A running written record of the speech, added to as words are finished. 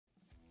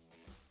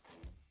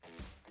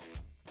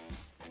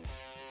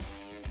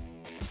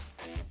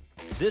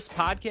This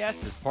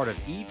podcast is part of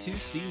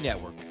E2C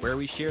Network, where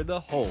we share the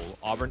whole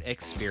Auburn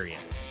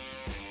experience.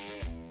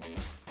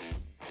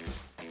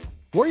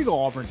 War Eagle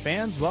Auburn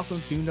fans, welcome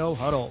to No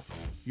Huddle,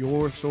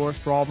 your source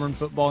for Auburn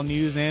football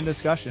news and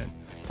discussion,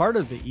 part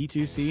of the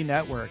E2C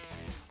Network.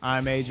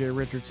 I'm AJ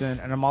Richardson,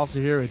 and I'm also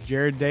here with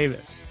Jared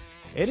Davis.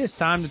 It is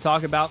time to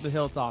talk about the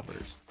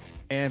Hilltoppers,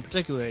 and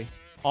particularly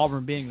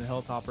Auburn being the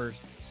Hilltoppers,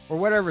 or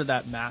whatever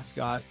that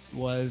mascot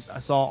was. I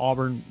saw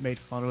Auburn made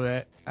fun of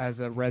it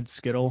as a red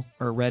Skittle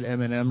or red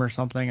M&M or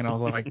something, and I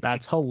was like,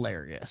 that's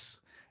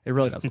hilarious. It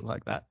really does look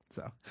like that.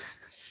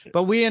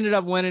 But we ended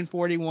up winning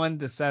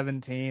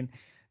 41-17.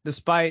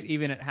 Despite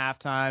even at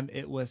halftime,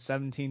 it was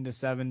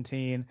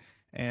 17-17,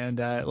 and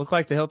it looked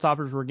like the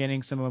Hilltoppers were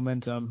getting some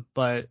momentum.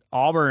 But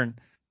Auburn,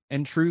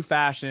 in true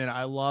fashion,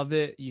 I love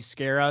it. You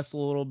scare us a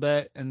little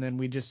bit, and then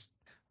we do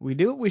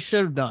what we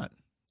should have done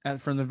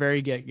from the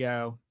very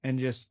get-go and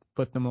just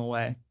put them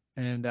away.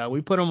 And we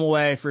put them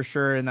away for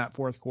sure in that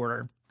fourth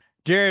quarter.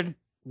 Jared,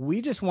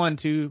 we just won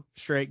 2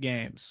 straight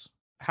games.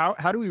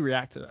 How do we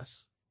react to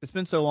this? It's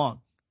been so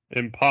long.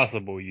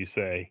 Impossible, you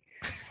say.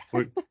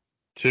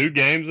 2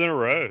 games in a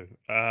row.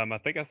 I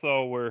think I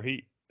saw where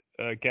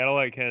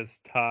Cadillac has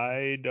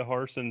tied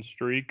Harson's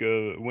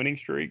winning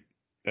streak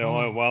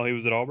while he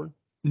was at Auburn.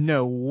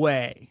 No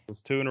way. It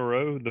was 2 in a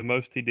row, the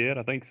most he did.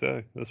 I think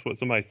so. That's what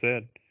somebody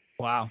said.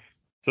 Wow.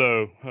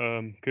 So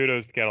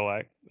kudos to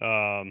Cadillac.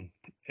 And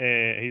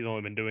he's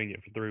only been doing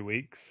it for 3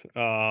 weeks.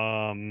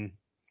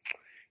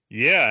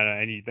 Yeah,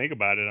 and you think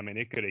about it, I mean,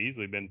 it could have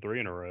easily been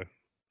 3 in a row.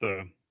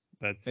 So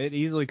it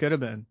easily could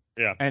have been.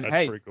 Yeah, and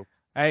that's pretty cool.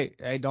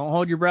 Hey, don't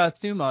hold your breath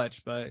too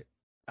much, but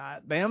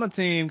Bama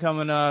team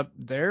coming up,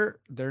 they're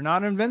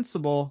not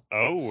invincible.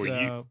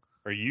 Oh,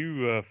 are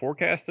you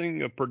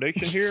forecasting a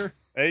prediction here,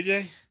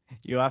 AJ?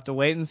 You'll have to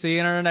wait and see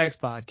in our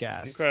next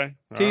podcast. Okay.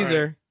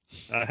 Teaser.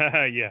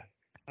 Right. Yeah.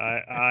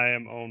 I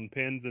am on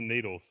pins and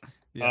needles.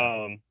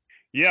 Yeah.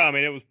 Yeah, I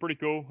mean, it was pretty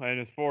cool. And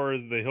as far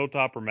as the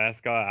Hilltopper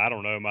mascot, I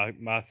don't know.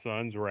 My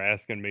sons were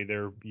asking me,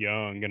 they're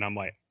young, and I'm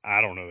like, I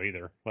don't know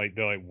either. Like,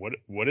 they're like,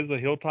 what is a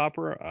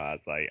Hilltopper? I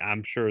was like,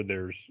 I'm sure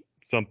there's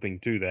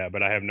something to that,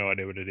 but I have no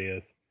idea what it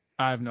is.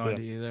 I have no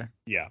idea either.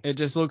 Yeah. It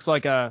just looks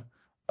like a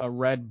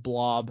red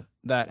blob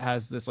that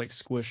has this like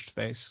squished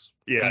face.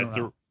 Yeah,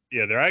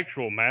 their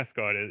actual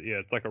mascot is,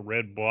 it's like a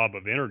red blob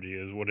of energy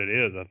is what it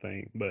is, I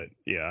think. But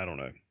yeah, I don't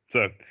know.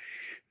 So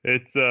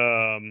it's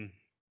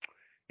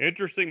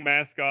interesting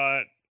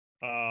mascot.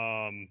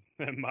 And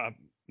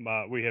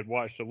we had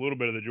watched a little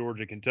bit of the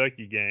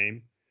Georgia-Kentucky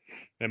game,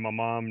 and my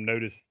mom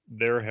noticed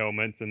their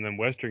helmets, and then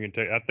Western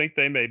Kentucky. I think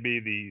they may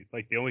be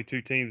the only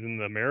 2 teams in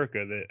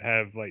America that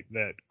have like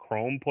that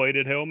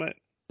chrome-plated helmet.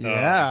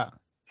 Yeah.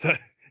 So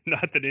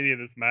not that any of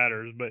this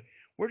matters, but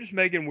we're just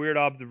making weird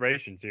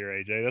observations here,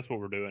 AJ. That's what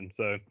we're doing.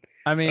 So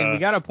I mean, we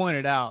got to point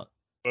it out.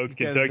 Both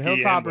because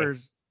Kentucky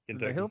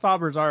the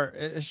Hilltoppers are.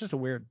 It's just a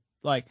weird.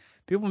 Like,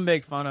 people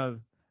make fun of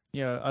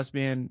us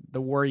being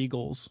the War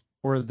Eagles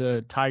or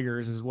the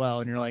Tigers as well,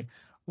 and you're like,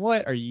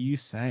 what are you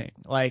saying?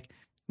 Like,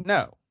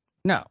 no,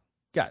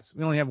 guys,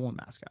 we only have one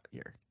mascot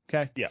here.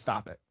 Okay, yeah.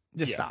 Stop it.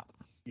 Just stop.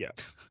 Yeah.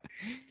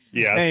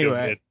 Yeah.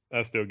 Anyway,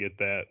 I still get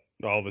that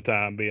all the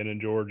time being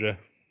in Georgia,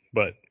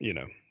 but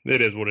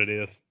it is what it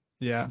is.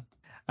 Yeah.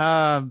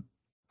 All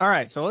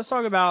right, so let's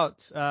talk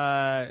about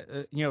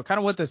kind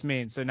of what this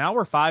means. So now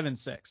we're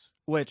 5-6,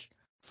 which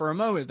for a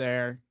moment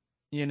there,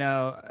 we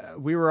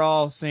were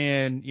all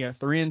saying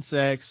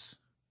 3-6,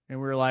 and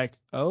we were like,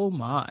 oh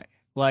my,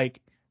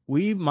 like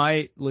we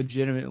might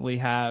legitimately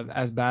have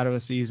as bad of a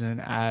season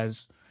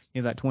as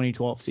that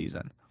 2012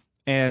 season.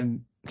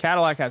 And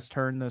Cadillac has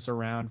turned this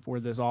around for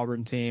this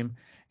Auburn team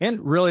and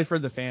really for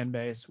the fan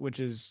base, which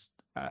is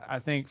I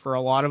think for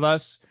a lot of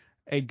us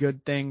a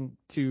good thing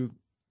to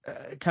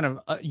kind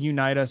of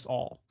unite us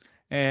all.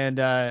 And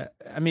I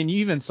mean, you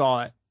even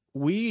saw it.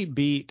 We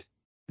beat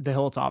the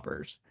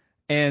Hilltoppers,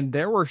 and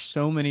there were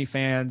so many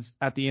fans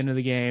at the end of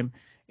the game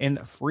in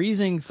the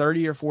freezing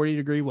 30 or 40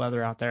 degree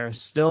weather out there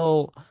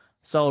still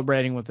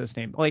celebrating with this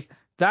team. Like,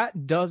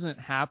 that doesn't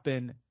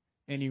happen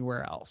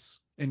anywhere else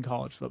in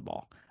college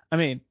football. I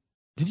mean,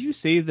 did you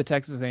see the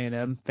Texas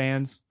A&M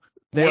fans?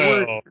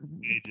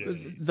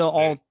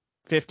 All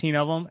 15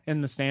 of them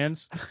in the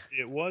stands.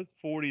 It was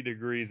 40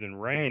 degrees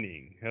and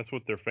raining. That's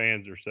what their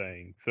fans are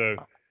saying. So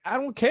I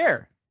don't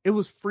care. It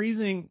was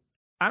freezing.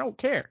 I don't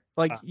care.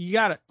 Like, you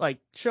got to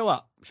show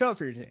up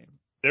for your team.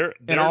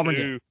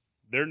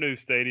 Their new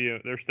stadium,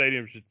 their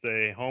stadium should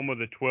say home of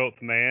the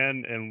 12th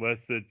man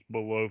unless it's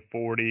below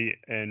 40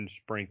 and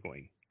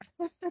sprinkling.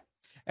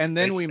 And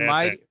then we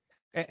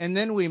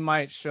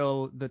might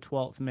show the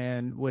 12th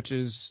man, which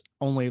is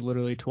only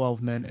literally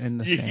 12 men in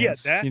the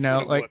stands.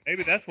 Yeah,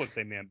 maybe that's what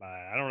they meant by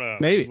it. I don't know.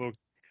 Maybe. Look,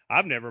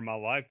 I've never in my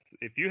life.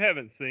 If you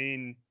haven't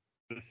seen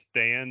the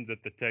stands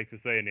at the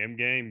Texas A&M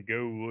game,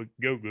 go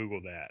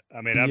Google that.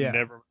 I mean,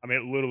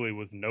 it literally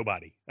was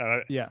nobody.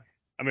 Yeah.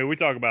 I mean, we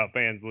talk about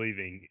fans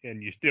leaving,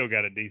 and you still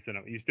got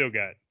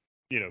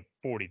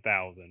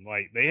 40,000.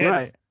 Like, they had,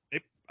 right.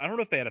 I don't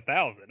know if they had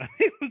 1,000.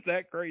 It was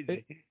that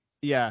crazy.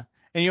 Yeah.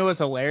 And what's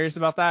hilarious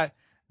about that?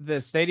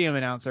 the stadium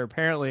announcer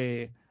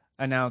apparently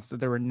announced that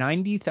there were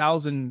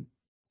 90,000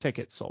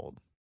 tickets sold.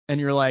 And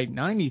you're like,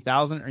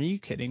 90,000? Are you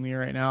kidding me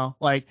right now?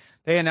 Like,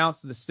 they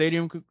announced the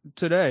stadium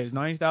today is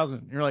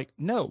 90,000. You're like,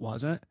 no, it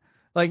wasn't.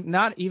 Like,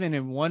 not even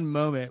in one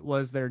moment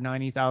was there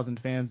 90,000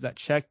 fans that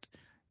checked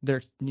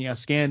their,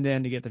 scanned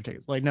in to get their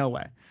tickets. Like, no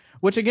way.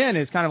 Which, again,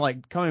 is kind of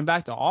like coming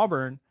back to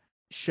Auburn,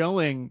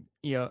 showing,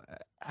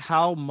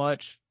 how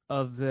much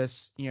of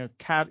this,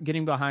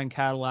 getting behind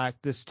Cadillac,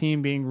 this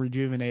team being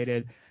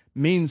rejuvenated,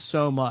 means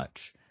so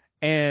much.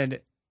 And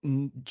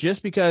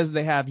just because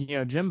they have,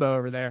 Jimbo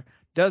over there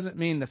doesn't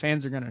mean the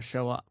fans are going to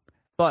show up.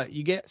 But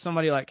you get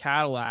somebody like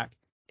Cadillac,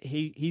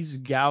 he's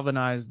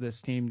galvanized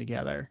this team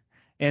together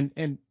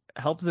and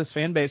helped this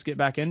fan base get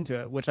back into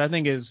it, which I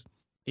think is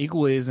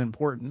equally as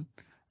important.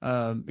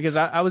 Because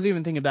I was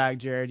even thinking back,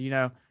 Jared,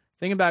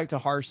 thinking back to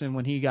Harsin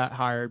when he got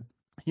hired.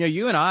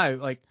 You and I,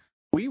 like,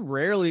 we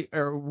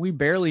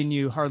barely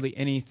knew hardly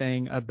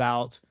anything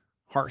about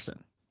Harsin.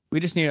 We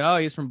just knew,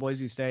 he's from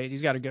Boise State.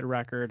 He's got a good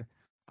record.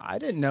 I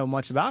didn't know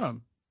much about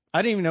him.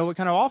 I didn't even know what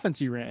kind of offense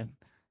he ran.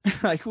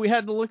 Like, we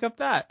had to look up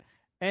that.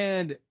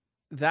 And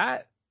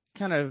that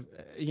kind of,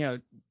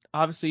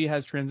 obviously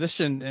has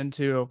transitioned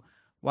into,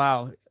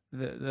 wow,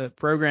 the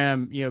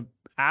program,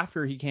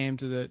 after he came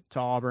to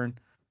Auburn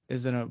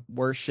is in a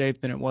worse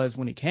shape than it was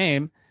when he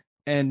came.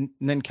 And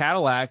then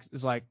Cadillac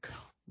is like,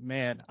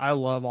 man, I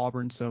love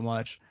Auburn so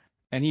much.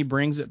 And he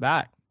brings it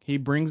back. He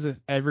brings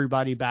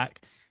everybody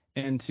back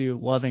into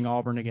loving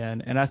Auburn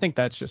again. And I think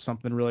that's just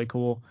something really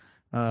cool.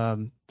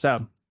 Another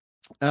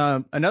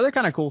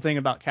kind of cool thing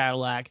about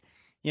Cadillac,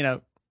 the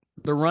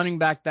running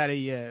back that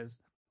he is,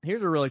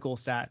 here's a really cool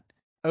stat.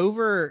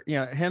 Over,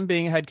 him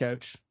being a head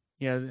coach,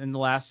 in the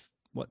last,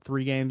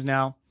 3 games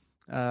now,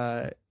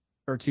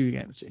 or 2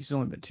 games. He's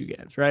only been 2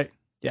 games, right?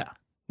 Yeah.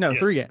 No,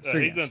 3 games.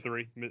 He's done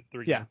 3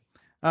 yeah.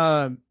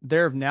 games.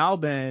 There have now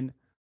been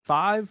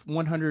 5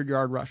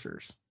 100-yard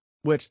rushers,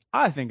 which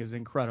I think is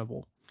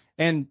incredible.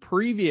 And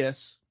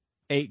previous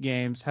 8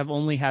 games have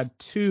only had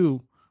 2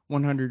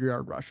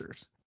 100-yard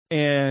rushers.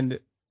 And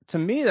to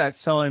me,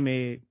 that's telling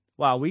me,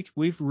 wow,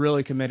 we've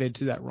really committed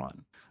to that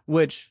run,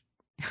 which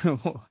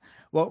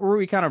what were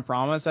we kind of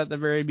promised at the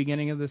very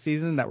beginning of the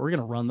season? That we're going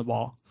to run the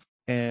ball.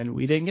 And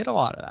we didn't get a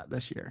lot of that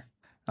this year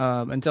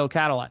until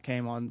Cadillac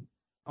came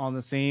on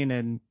the scene.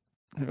 And,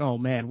 oh,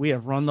 man, we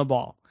have run the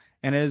ball.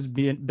 And it has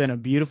been a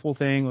beautiful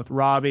thing with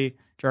Robbie,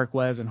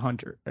 Jarquez, and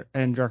Hunter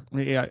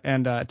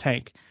and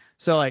Tank.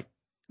 So, like,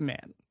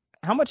 man,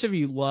 how much have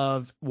you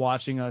loved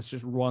watching us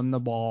just run the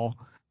ball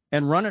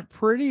and run it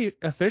pretty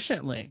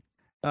efficiently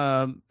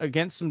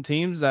against some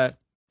teams that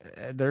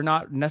they're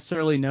not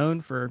necessarily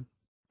known for?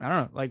 I don't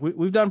know. Like,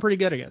 we've done pretty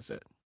good against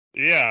it.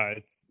 Yeah,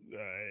 it's.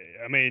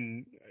 I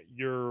mean,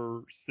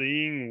 you're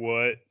seeing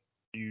what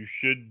you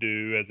should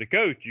do as a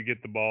coach. You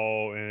get the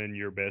ball in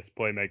your best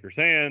playmaker's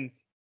hands,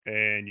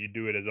 and you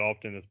do it as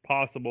often as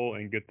possible,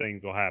 and good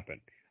things will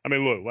happen. I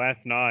mean, look,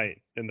 last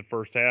night in the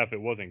first half, it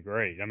wasn't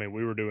great. I mean,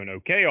 we were doing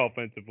okay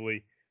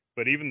offensively,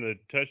 but even the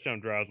touchdown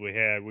drives we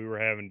had, we were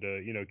having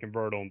to,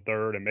 convert on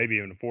 3rd and maybe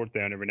even a 4th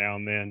down every now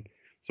and then.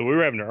 So we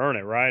were having to earn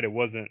it, right? It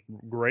wasn't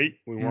great.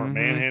 We weren't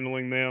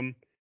manhandling them.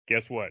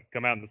 Guess what?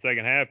 Come out in the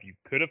second half, you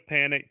could have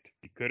panicked.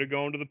 You could have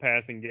gone to the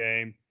passing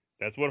game.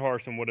 That's what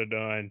Harsin would have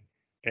done,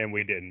 and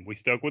we didn't. We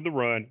stuck with the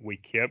run. We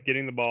kept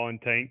getting the ball in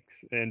Tank's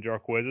and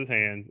Jarquez's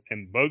hands,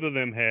 and both of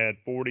them had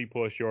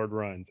 40-plus yard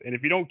runs. And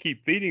if you don't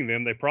keep feeding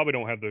them, they probably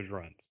don't have those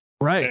runs.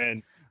 Right.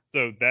 And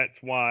so that's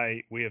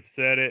why we have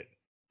said it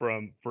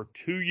for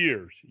 2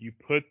 years. You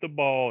put the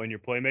ball in your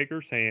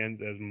playmakers'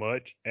 hands as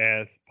much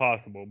as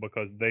possible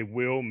because they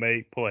will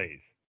make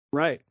plays.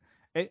 Right.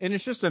 And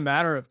it's just a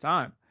matter of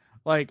time.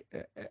 Like,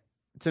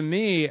 to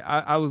me,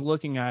 I was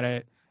looking at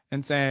it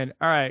and saying,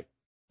 all right,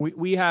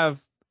 we have,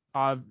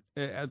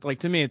 like,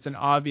 to me, it's an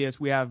obvious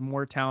we have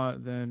more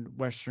talent than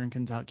Western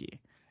Kentucky.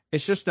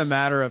 It's just a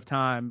matter of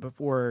time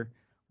before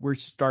we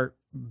start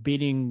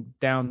beating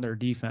down their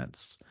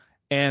defense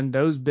and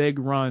those big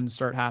runs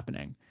start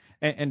happening.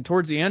 And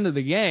towards the end of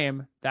the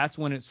game, that's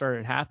when it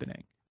started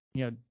happening.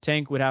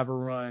 Tank would have a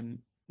run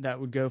that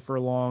would go for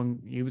a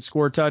long, he would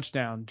score a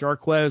touchdown.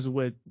 Jarquez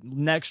would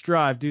next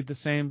drive do the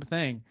same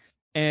thing.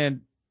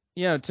 And,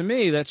 to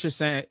me, that's just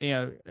saying,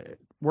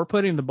 we're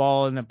putting the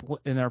ball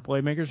in our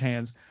playmakers'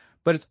 hands,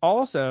 but it's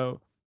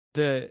also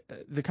the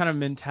kind of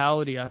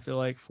mentality I feel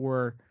like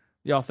for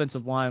the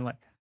offensive line, like,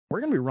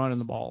 we're going to be running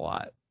the ball a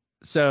lot.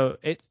 So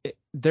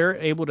they're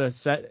able to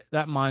set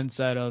that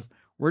mindset of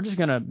we're just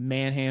going to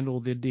manhandle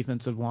the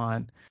defensive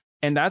line.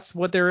 And that's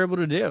what they're able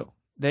to do.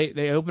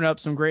 They open up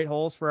some great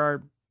holes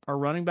for our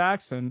running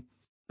backs, and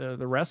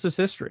the rest is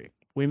history.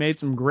 We made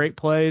some great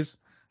plays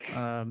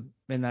in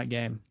that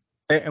game.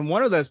 And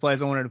one of those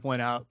plays I wanted to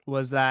point out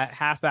was that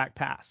halfback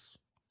pass.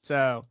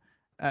 So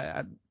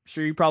I'm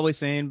sure you've probably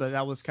seen, but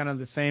that was kind of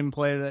the same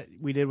play that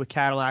we did with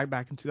Cadillac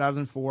back in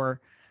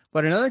 2004.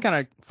 But another kind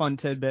of fun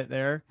tidbit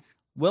there,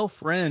 Will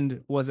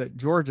Friend was at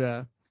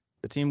Georgia,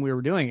 the team we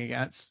were doing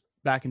against,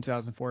 back in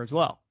 2004 as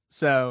well.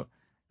 So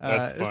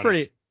it's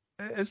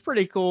it's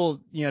pretty cool,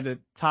 to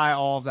tie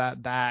all of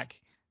that back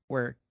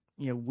where,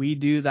 we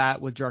do that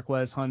with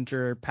Jarquez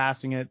Hunter,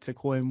 passing it to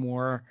Coy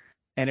Moore,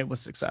 and it was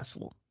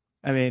successful.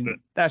 I mean,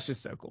 that's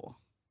just so cool.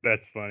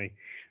 That's funny.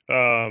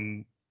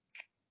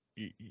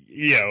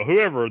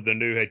 Whoever the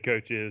new head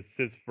coach is,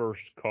 his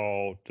first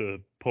call to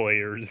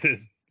players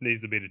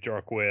needs to be to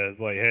Jarquez.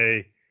 Like,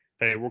 hey,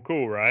 we're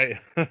cool, right?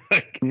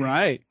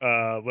 Right.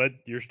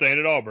 You're staying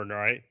at Auburn,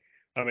 right?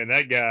 I mean,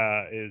 that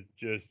guy is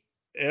just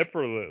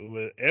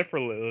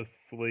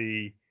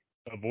effortlessly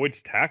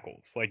avoids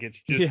tackles. Like, it's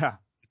just,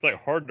 it's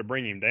like hard to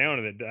bring him down,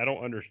 and I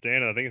don't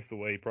understand it. I think it's the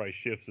way he probably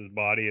shifts his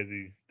body as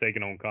he's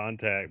taking on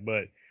contact.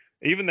 But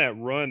even that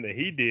run that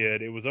he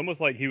did, it was almost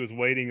like he was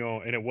waiting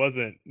on, and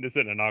this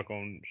isn't a knock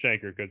on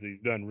Shanker because he's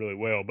done really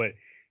well, but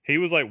he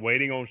was like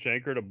waiting on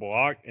Shanker to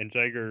block, and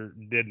Shanker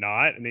did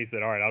not, and he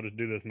said, all right, I'll just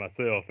do this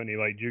myself, and he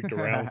like juked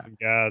around some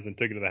guys and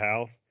took it to the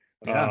house.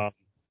 Yeah.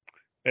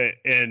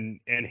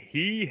 And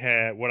he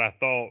had what I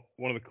thought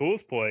one of the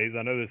coolest plays.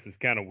 I know this is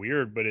kind of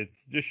weird, but it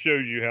just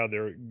shows you how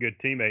they're good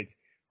teammates.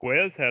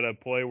 Quez had a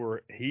play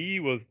where he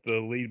was the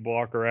lead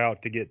blocker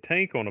out to get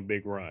Tank on a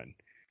big run.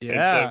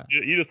 Yeah. So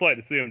you just like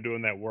to see him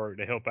doing that work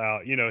to help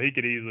out. He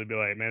could easily be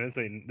like, man,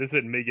 this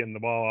isn't me getting the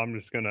ball. I'm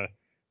just gonna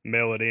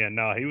mail it in.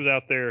 No, he was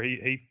out there.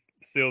 He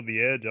sealed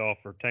the edge off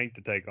for Tank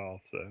to take off.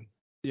 So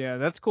yeah,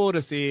 that's cool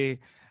to see.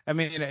 I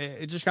mean,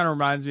 it just kind of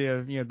reminds me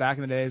of back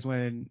in the days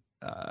when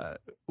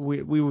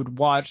we would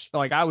watch,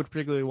 like I would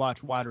particularly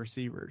watch wide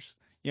receivers.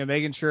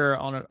 Making sure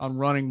on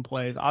running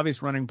plays,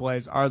 obvious running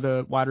plays, are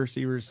the wide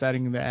receivers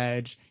setting the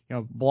edge,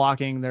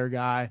 blocking their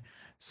guy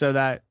so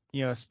that,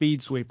 a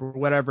speed sweep or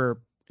whatever,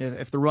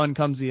 if the run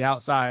comes to the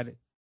outside,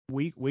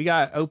 we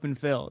got open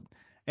field.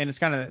 And it's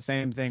kind of that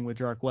same thing with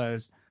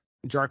Jarquez.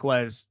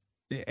 Jarquez,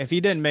 if he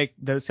didn't make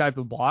those type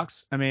of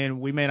blocks, I mean,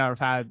 we may not have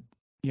had,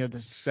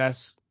 the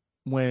success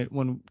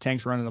when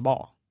Tank's running the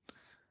ball.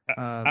 What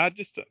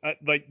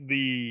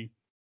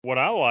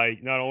I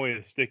like not only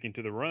is sticking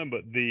to the run,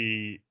 but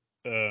the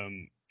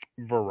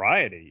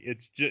variety.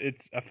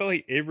 I feel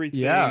like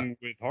everything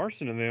with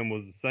Harsin and them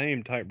was the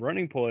same type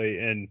running play,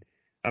 and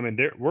I mean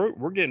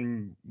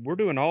we're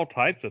doing all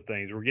types of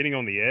things. We're getting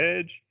on the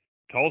edge,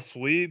 tall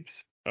sweeps,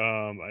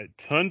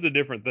 tons of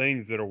different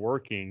things that are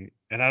working,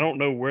 and I don't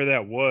know where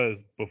that was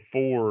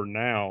before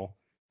now.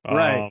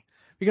 Right,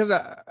 because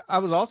I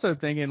was also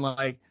thinking,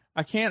 like,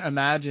 I can't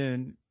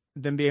imagine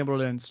them being able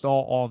to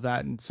install all of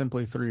that in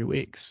simply 3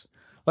 weeks.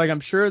 Like,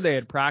 I'm sure they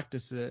had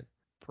practiced it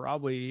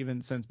probably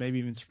even since maybe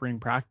even spring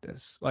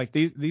practice. Like,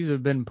 these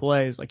have been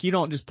plays. Like, you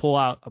don't just pull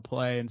out a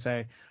play and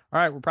say, all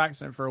right, we're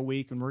practicing it for a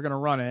week and we're going to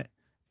run it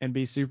and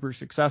be super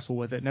successful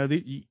with it. No,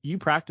 you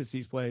practice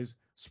these plays,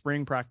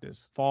 spring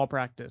practice, fall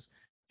practice,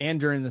 and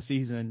during the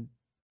season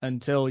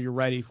until you're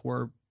ready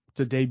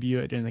to debut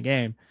it in the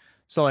game.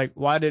 So, like,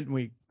 why didn't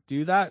we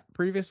do that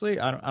previously?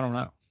 I don't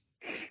know.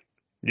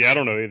 Yeah, I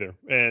don't know either.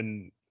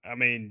 And I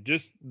mean,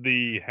 just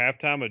the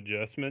halftime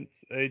adjustments,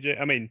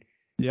 AJ. I mean,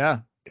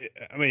 yeah.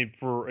 I mean,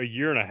 for a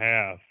year and a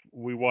half,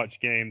 we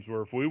watched games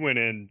where if we went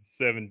in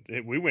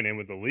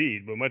with the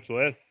lead, but much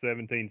less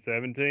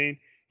 17-17,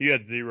 you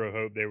had zero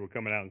hope they were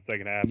coming out in the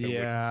second half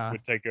and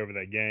would take over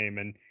that game.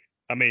 And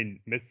I mean,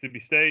 Mississippi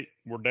State,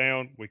 we're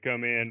down, we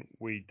come in,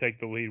 we take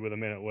the lead with a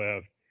minute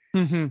left.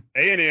 Mm-hmm.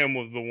 A&M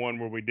was the one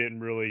where we didn't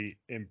really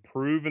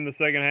improve in the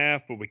second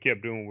half, but we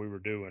kept doing what we were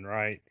doing,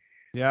 right?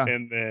 Yeah.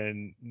 And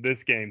then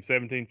this game,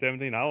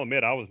 17-17, I'll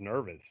admit I was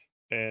nervous.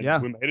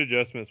 And we made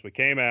adjustments. We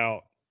came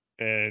out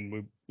and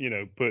we,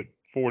 put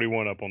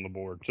 41 up on the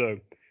board. So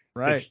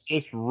it's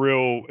just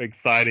real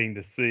exciting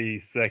to see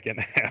second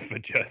half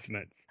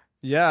adjustments.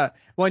 Yeah.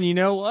 Well, you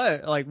know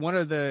what? Like, one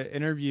of the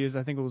interviews,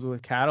 I think it was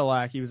with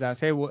Cadillac, he was asked,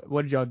 hey,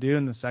 what did y'all do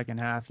in the second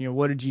half?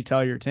 What did you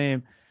tell your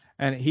team?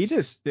 And he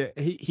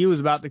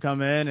was about to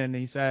come in and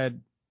he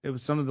said it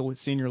was some of the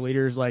senior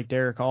leaders like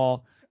Derek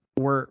Hall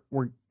were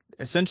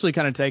essentially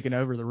kind of taken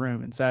over the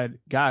room and said,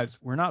 guys,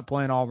 we're not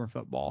playing Auburn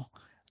football.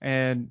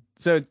 And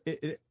so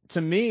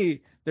to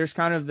me, there's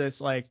kind of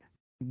this, like,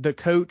 the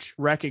coach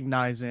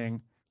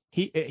recognizing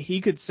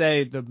he could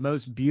say the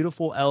most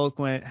beautiful,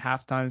 eloquent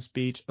halftime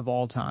speech of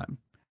all time.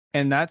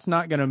 And that's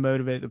not going to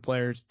motivate the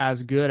players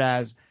as good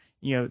as,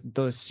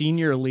 the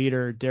senior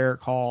leader,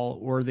 Derek Hall,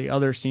 or the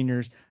other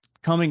seniors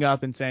coming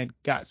up and saying,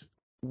 guys,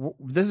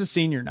 this is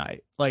senior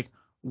night. Like,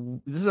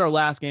 this is our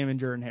last game in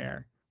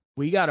Jordan-Hare.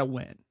 We got to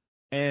win.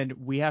 And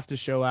we have to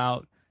show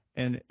out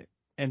and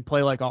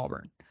play like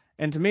Auburn.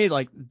 And to me,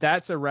 like,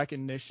 that's a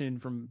recognition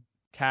from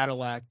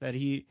Cadillac that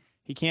he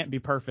can't be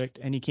perfect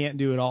and he can't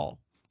do it all.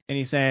 And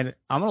he's saying,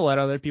 I'm going to let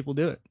other people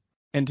do it.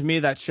 And to me,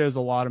 that shows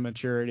a lot of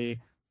maturity.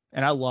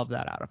 And I love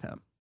that out of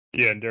him.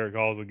 Yeah, and Derek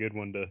Hall's a good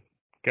one to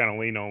kind of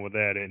lean on with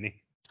that, isn't he?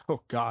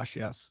 Oh, gosh,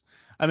 yes.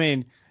 I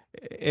mean,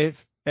 I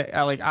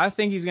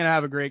think he's going to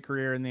have a great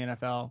career in the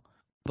NFL,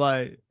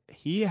 but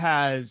he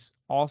has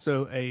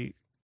also a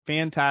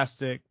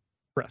fantastic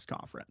press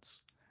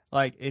conference.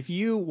 Like, if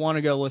you want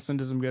to go listen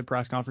to some good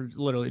press conference,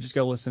 literally just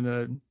go listen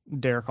to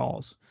Derek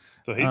Hall's.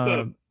 So he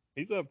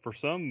He's up for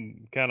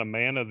some kind of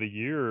man of the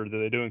year that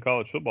they do in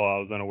college football. I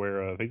was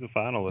unaware of. He's a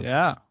finalist.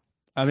 Yeah.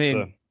 I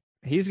mean,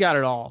 he's got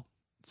it all.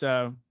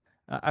 So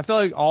I feel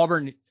like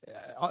Auburn,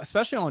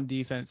 especially on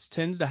defense,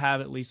 tends to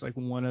have at least like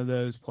one of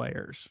those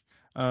players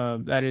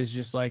that is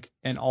just like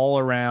an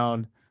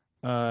all-around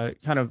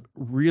kind of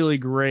really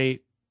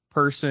great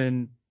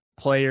person,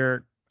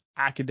 player,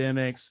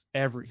 academics,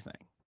 everything.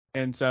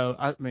 And so,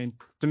 I mean,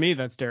 to me,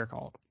 that's Derek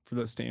Hall for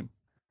this team.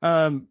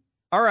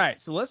 All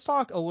right, so let's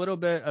talk a little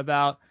bit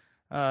about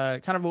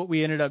kind of what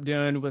we ended up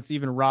doing with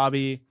even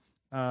Robbie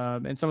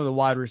and some of the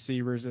wide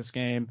receivers this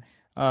game.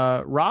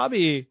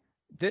 Robbie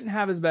didn't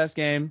have his best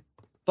game,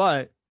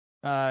 but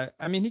I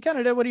mean, he kind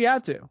of did what he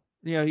had to.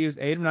 You know, he was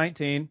 8 of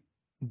 19,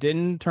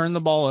 didn't turn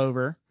the ball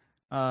over,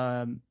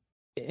 and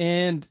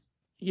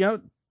you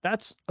know,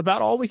 that's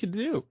about all we could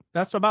do.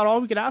 That's about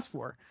all we could ask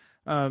for.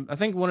 I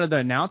think one of the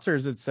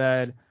announcers had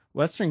said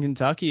Western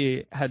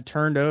Kentucky had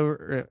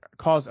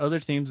caused other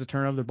teams to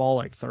turn over the ball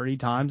like 30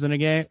 times in a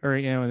game or,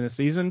 you know, in the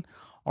season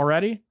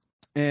already.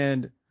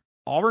 And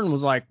Auburn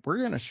was like, we're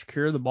going to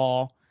secure the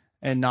ball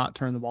and not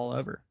turn the ball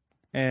over.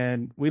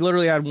 And we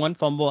literally had one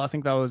fumble. I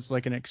think that was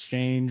like an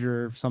exchange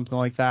or something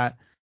like that.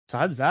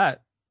 Besides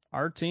that,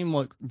 our team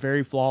looked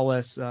very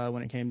flawless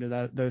when it came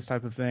to those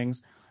type of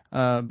things.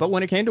 But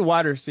when it came to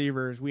wide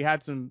receivers, we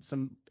had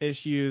some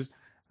issues.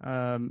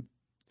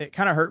 It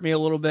kind of hurt me a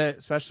little bit,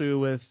 especially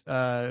with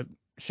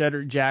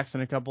Shedrick Jackson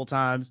a couple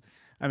times.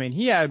 I mean,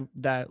 he had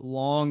that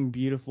long,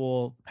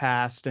 beautiful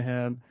pass to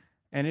him,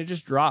 and it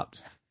just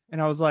dropped. And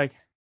I was like,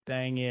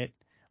 dang it.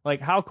 Like,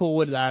 how cool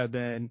would that have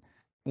been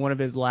one of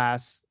his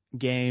last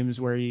games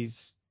where he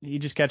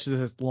just catches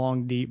this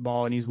long, deep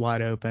ball, and he's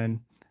wide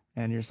open,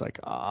 and you're just like,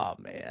 oh,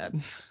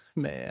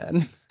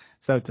 man.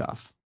 So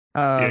tough.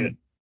 Yeah,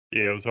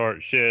 it was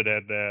hard. Shed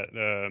had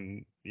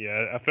that.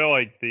 I felt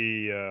like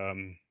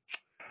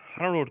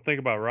I don't know what to think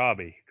about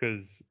Robbie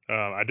because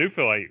I do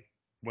feel like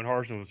when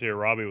Harsin was here,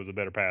 Robbie was a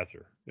better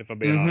passer. If I'm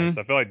being honest,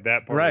 I feel like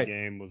that part of the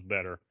game was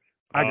better.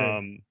 I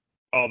agree.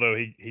 Although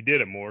he did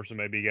it more, so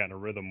maybe he got in a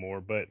rhythm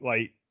more. But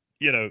like,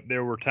 you know,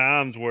 there were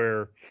times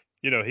where,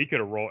 you know, he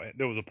could have rolled.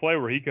 There was a play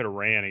where he could have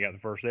ran and got the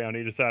first down.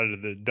 He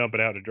decided to dump it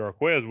out to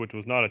Jarquez, which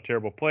was not a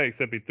terrible play,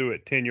 except he threw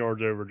it 10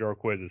 yards over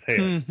Jarquez's head.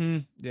 Mm-hmm.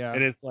 Yeah.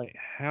 And it's like,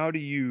 how do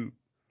you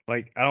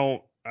like? I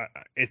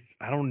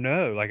don't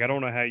know. Like, I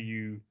don't know how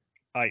you.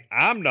 Like,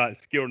 I'm not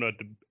skilled enough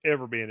to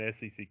ever be an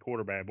SEC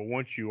quarterback, but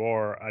once you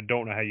are, I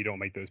don't know how you don't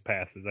make those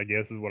passes, I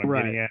guess is what I'm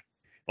getting at.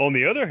 On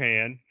the other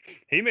hand,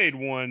 he made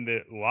one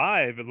that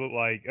live, it looked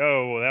like,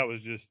 oh, well, that was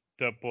just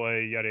tough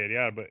play, yada, yada,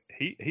 yada. But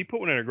he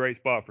put one in a great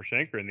spot for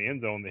Shanker in the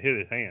end zone that hit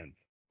his hands.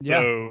 Yeah.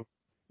 So,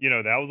 you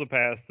know, that was a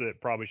pass that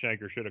probably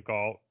Shanker should have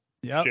caught.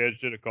 Yeah. Shed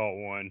should have caught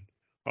one.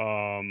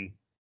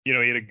 You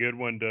know, he had a good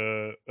one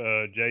to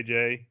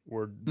JJ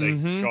where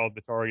they called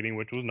the targeting,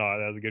 which was not.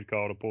 That was a good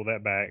call to pull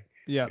that back.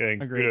 Yeah, and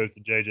kudos to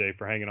JJ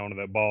for hanging on to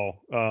that ball.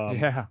 You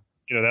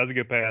know, that was a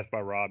good pass by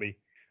Robbie.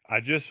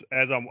 As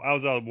I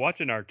was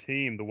watching our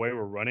team, the way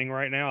we're running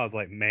right now, I was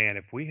like, man,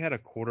 if we had a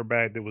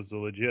quarterback that was a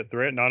legit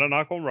threat, not a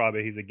knock on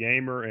Robbie, he's a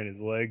gamer and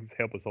his legs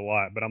help us a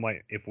lot. But I'm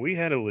like, if we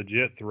had a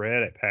legit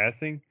threat at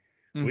passing,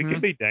 we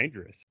could be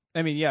dangerous.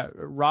 I mean, yeah,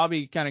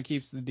 Robbie kind of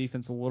keeps the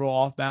defense a little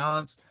off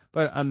balance,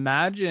 but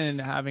imagine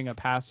having a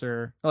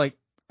passer like,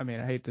 I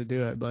mean, I hate to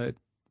do it,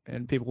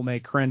 and people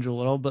may cringe a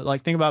little, but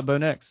like think about Bo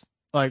Nix.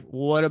 Like,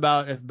 what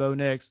about if Bo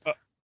Nix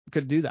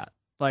could do that?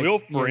 Like,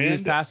 he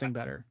was passing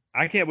better.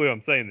 I can't believe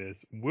I'm saying this.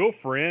 Will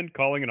Friend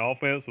calling an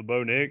offense with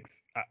Bo Nix,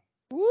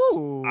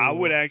 I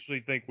would actually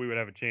think we would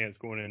have a chance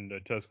going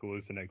into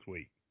Tuscaloosa next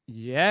week.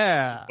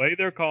 Yeah. The way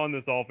they're calling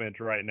this offense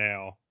right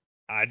now,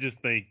 I just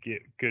think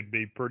it could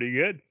be pretty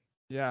good.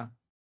 Yeah.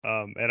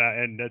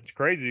 And that's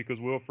crazy because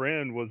Will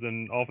Friend was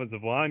an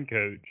offensive line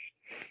coach.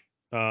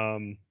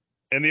 And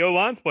the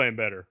O-line's playing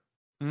better.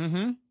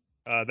 Mm-hmm.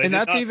 They did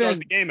not start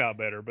the game out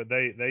better, but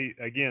they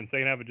again,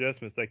 second half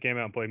adjustments, they came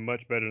out and played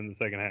much better in the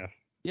second half.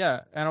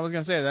 Yeah, and I was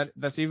going to say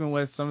that's even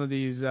with some of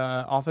these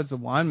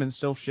offensive linemen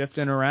still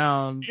shifting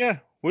around. Yeah,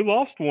 we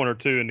lost one or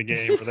two in the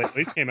game, but they at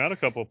least came out a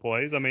couple of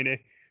plays. I mean,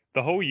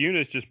 the whole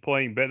unit's just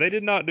playing better. They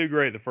did not do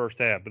great the first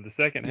half, but the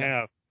second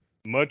half,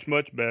 much,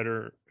 much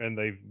better, and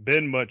they've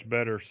been much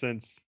better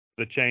since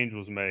the change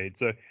was made.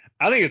 So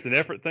I think it's an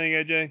effort thing,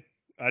 AJ.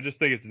 I just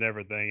think it's an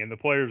effort thing, and the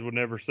players would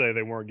never say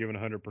they weren't giving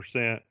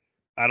 100%.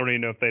 I don't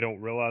even know if they don't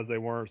realize they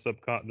weren't.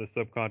 The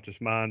subconscious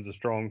mind's a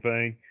strong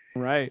thing.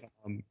 Right.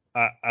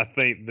 I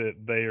think that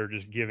they are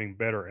just giving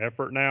better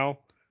effort now.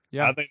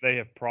 Yeah. I think they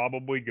have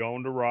probably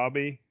gone to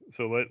Robbie.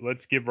 So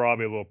let's give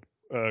Robbie a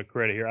little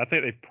credit here. I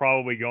think they've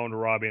probably gone to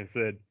Robbie and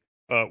said,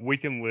 we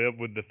can live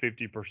with the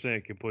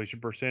 50% completion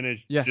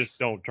percentage. Yes. Just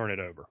don't turn it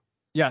over.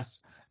 Yes.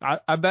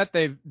 I bet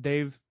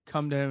they've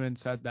come to him and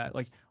said that.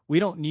 Like, we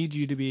don't need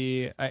you to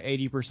be an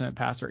 80%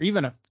 passer,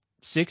 even a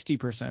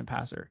 60%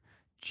 passer.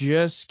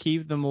 Just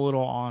keep them a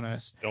little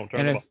honest. Don't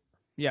turn the ball.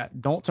 Yeah,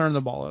 don't turn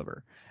the ball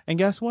over. And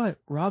guess what?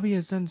 Robbie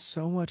has done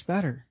so much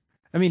better.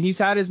 I mean, he's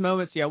had his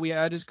moments. Yeah, we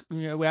had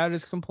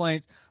his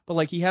complaints, but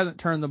like he hasn't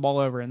turned the ball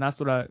over, and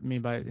that's what I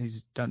mean by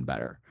he's done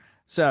better.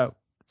 So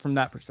from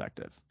that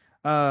perspective,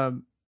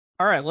 all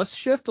right, let's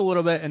shift a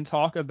little bit and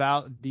talk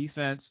about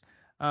defense.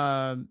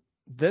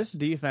 This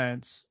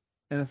defense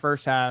in the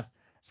first half,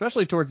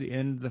 especially towards the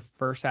end of the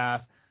first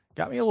half,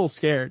 got me a little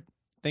scared,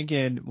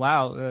 thinking,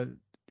 wow,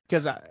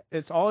 because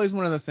it's always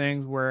one of those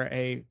things where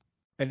an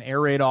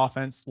air raid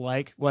offense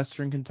like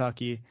Western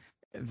Kentucky,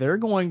 they're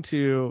going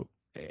to,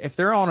 if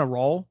they're on a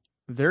roll,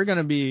 they're going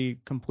to be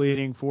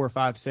completing 4,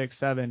 5, 6,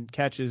 7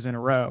 catches in a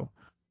row,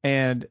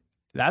 and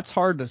that's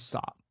hard to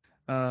stop.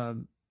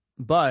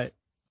 But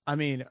I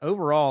mean,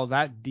 overall,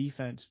 that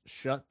defense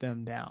shut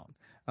them down.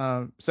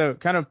 So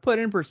kind of put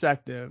in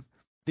perspective,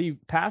 the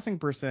passing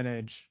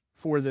percentage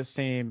for this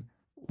team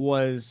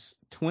was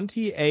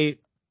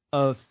 28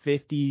 of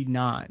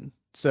 59.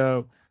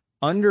 So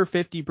under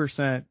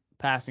 50%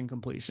 passing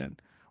completion.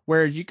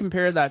 Whereas you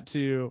compare that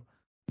to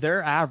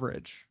their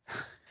average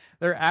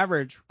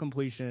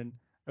completion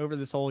over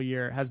this whole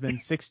year has been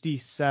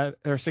 67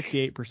 or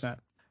 68%.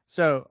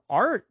 So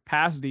our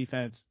pass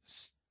defense,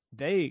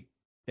 they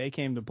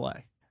came to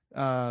play.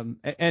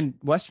 And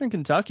Western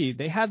Kentucky,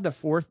 they had the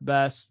fourth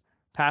best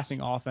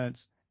passing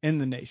offense in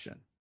the nation.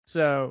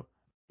 So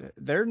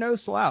they're no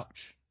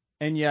slouch.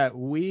 And yet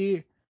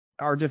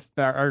our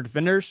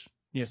defenders,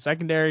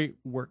 secondary,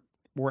 we're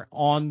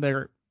on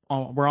their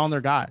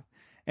guy.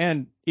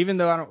 And even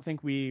though I don't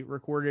think we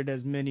recorded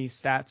as many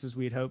stats as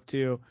we'd hoped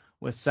to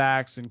with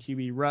sacks and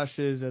QB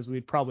rushes as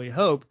we'd probably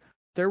hoped,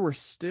 there were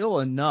still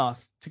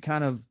enough to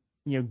kind of,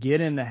 get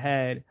in the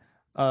head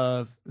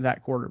of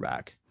that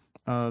quarterback.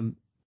 And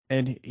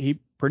he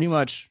pretty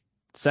much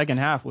second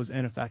half was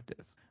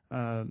ineffective.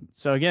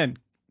 So again,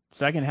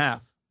 second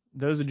half,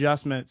 those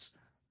adjustments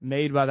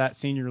made by that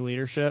senior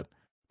leadership,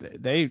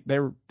 they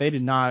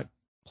did not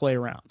play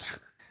around.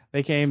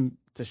 They came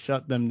to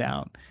shut them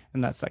down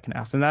in that second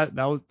half, and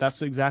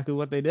that's exactly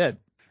what they did.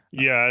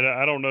 Yeah,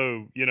 I don't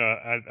know.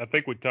 I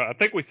think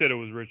we said it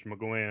was Rich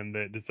McGlynn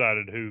that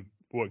decided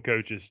what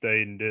coaches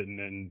stayed and didn't,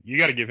 and you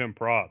got to give him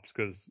props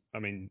because I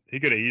mean he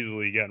could have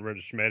easily gotten rid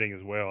of Schmedding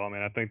as well. I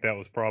mean I think that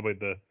was probably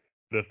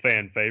the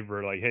fan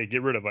favorite, like, hey,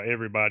 get rid of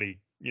everybody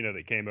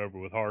that came over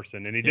with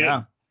Harsin, and he did.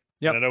 Yeah.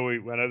 Yep. I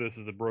know this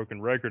is a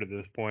broken record at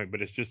this point,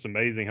 but it's just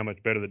amazing how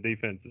much better the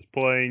defense is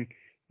playing.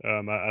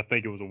 I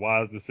think it was a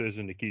wise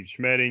decision to keep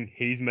Schmedding.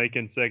 He's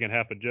making second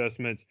half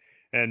adjustments,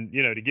 and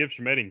to give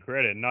Schmedding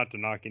credit, not to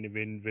knock any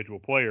individual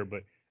player,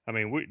 but I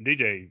mean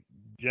DJ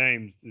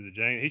James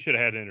he should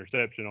have had an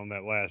interception on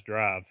that last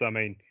drive. So I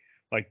mean,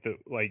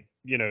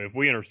 if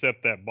we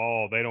intercept that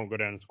ball, they don't go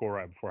down and score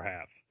right before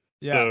half.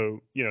 Yeah. So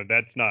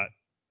that's not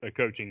a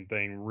coaching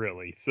thing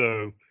really.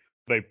 So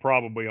they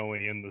probably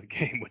only end the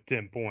game with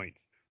 10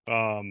 points.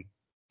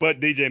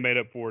 But DJ made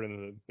up for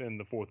it in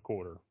the fourth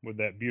quarter with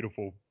that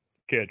beautiful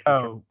catch.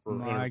 Oh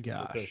my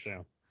gosh.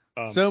 Touchdown.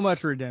 So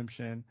much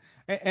redemption.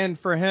 And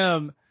for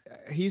him,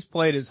 he's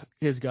played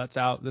his guts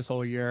out this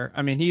whole year.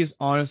 I mean, he's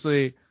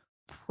honestly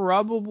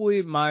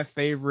probably my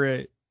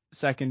favorite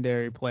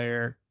secondary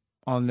player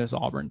on this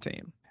Auburn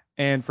team.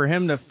 And for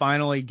him to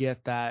finally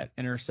get that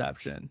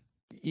interception,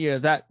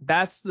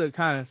 that's the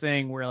kind of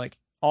thing where like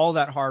all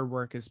that hard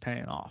work is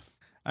paying off.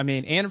 I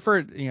mean, and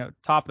for,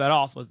 top that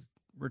off with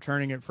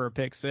returning it for a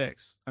pick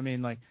six. I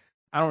mean, like,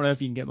 I don't know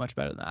if you can get much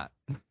better than that.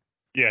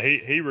 Yeah,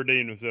 he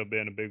redeemed himself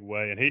in a big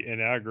way,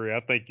 and I agree. I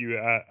think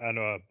I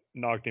know I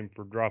knocked him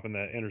for dropping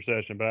that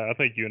interception, but I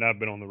think you and I've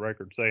been on the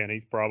record saying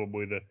he's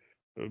probably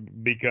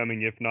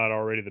becoming, if not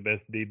already, the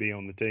best DB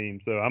on the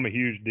team. So I'm a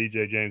huge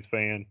DJ James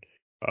fan.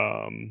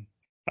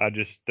 I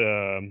just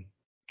I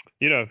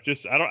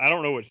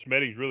don't know what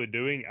Schmedding's really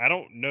doing. I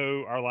don't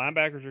know. Our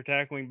linebackers are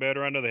tackling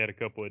better. I know they had a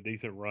couple of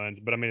decent runs,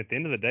 but I mean, at the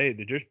end of the day,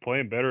 they're just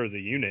playing better as a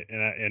unit,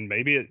 and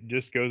maybe it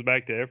just goes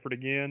back to effort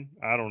again.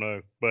 I don't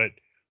know, but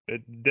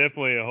it's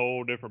definitely a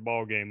whole different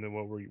ball game than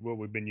what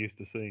we've been used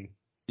to seeing.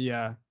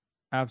 Yeah,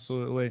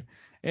 absolutely.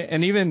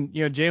 And even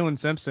Jalen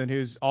Simpson,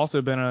 who's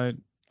also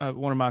been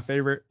one of my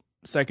favorite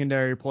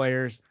secondary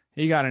players,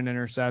 he got an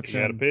interception.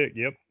 He had a pick.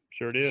 Yep,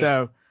 sure did.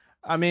 So,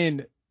 I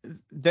mean,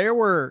 there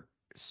were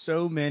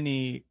so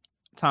many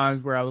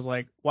times where I was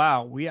like,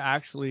 wow, we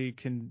actually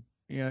can,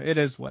 it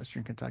is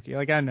Western Kentucky.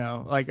 Like, I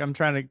know, like, I'm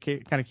trying to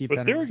kind of keep but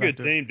that they're in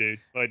perspective. a good team, dude.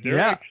 Like, they're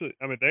actually,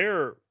 I mean,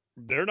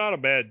 they're not a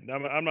bad,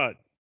 I'm not,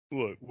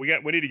 look, we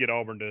need to get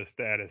Auburn to a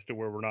status to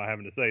where we're not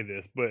having to say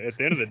this, but at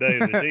the end of the day,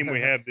 the team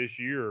we have this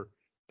year,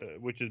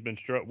 which has been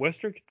struck,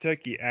 Western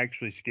Kentucky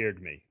actually scared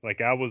me.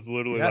 Like, I was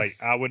literally like,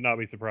 I would not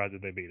be surprised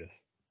if they beat us.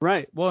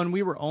 Right. Well, and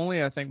we were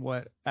only, I think,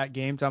 at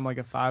game time, like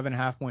a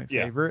 5.5 point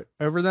favorite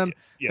over them.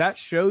 Yeah. That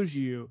shows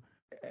you,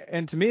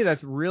 and to me,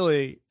 that's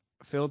really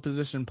field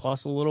position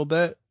plus a little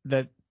bit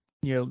that,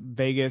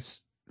 Vegas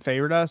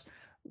favored us,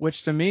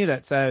 which to me,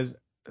 that says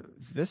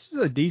this is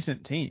a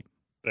decent team.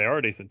 They are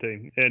a decent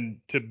team. And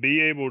to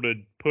be able to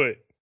put,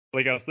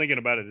 like I was thinking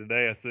about it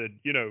today, I said,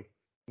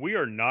 we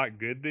are not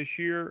good this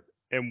year,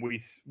 and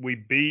we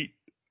beat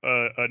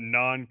a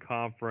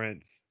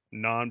non-conference,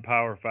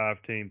 non-Power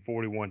 5 team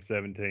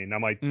 41-17.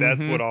 I'm like,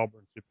 that's what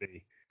Auburn should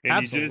be. And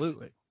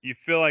absolutely. you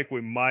feel like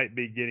we might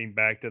be getting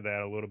back to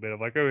that a little bit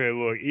of like, okay,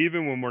 look,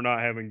 even when we're not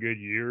having good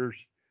years,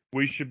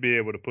 we should be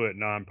able to put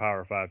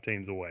non-Power 5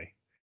 teams away.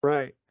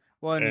 Right.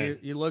 Well, and And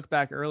you look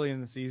back early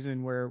in the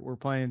season where we're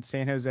playing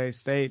San Jose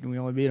State and we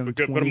only beat them we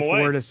could put them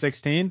away.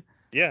 24-16.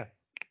 Yeah.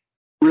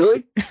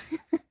 Really?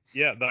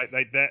 Yeah,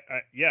 like that.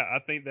 Yeah, I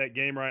think that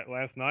game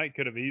last night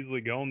could have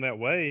easily gone that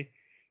way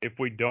if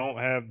we don't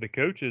have the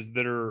coaches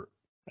that are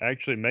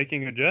actually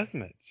making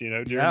adjustments,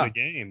 during the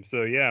game.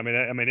 So yeah, I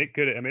mean, it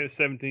could. I mean, it's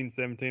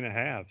 17-17 and a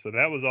half. So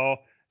that was all.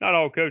 Not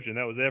all coaching.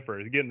 That was effort.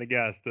 It's getting the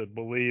guys to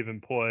believe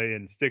and play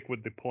and stick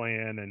with the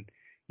plan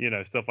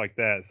and stuff like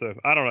that. So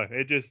I don't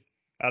know.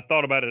 I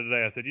thought about it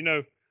today. I said,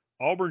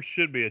 Auburn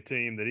should be a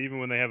team that even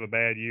when they have a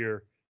bad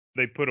year,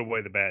 they put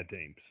away the bad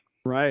teams.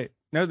 Right.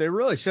 No, they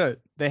really should.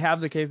 They have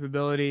the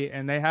capability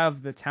and they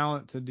have the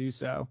talent to do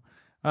so.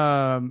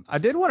 I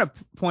did want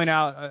to point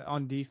out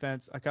on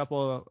defense a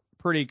couple of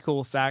pretty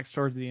cool sacks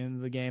towards the end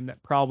of the game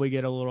that probably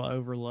get a little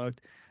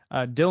overlooked.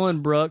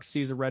 Dylan Brooks,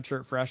 he's a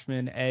redshirt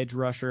freshman edge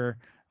rusher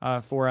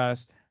for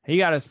us. He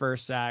got his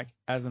first sack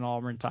as an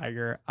Auburn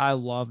Tiger. I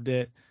loved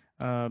it.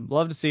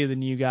 Love to see the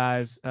new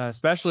guys,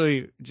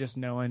 especially just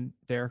knowing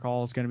Derek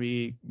Hall is going to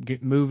be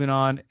moving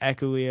on,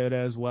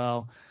 Ekuliota as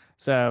well.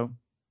 So,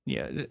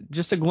 yeah,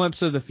 just a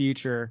glimpse of the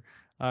future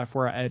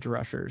for our edge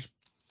rushers.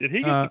 Did he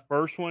get the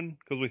first one?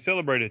 Because we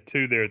celebrated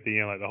 2 there at the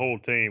end, like the whole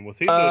team. Was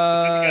he the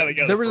guy that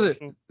got the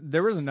first one?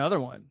 There was another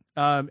one.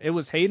 It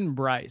was Hayden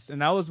Bryce,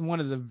 and that was one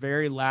of the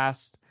very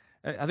last.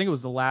 I think it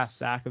was the last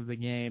sack of the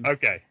game.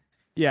 Okay.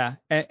 Yeah,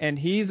 and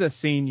he's a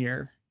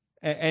senior,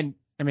 and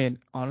I mean,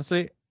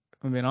 honestly,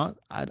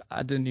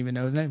 I didn't even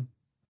know his name.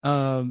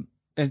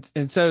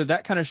 And so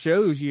that kind of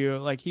shows you,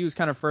 like, he was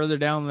kind of further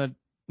down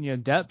the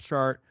depth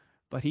chart,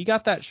 but he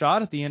got that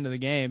shot at the end of the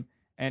game,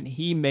 and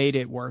he made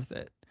it worth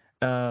it.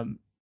 And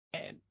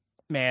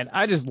man,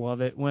 I just love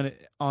it when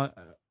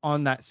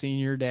on that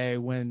senior day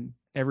when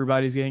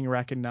everybody's getting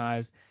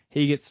recognized,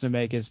 he gets to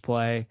make his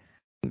play.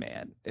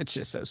 Man, it's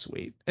just so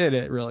sweet.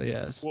 It really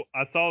is. Well,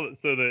 I saw that.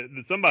 So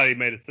somebody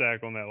made a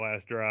sack on that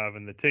last drive,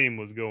 and the team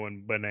was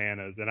going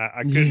bananas, and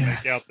I couldn't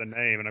make out the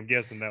name, and I'm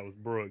guessing that was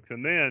Brooks.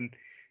 And then,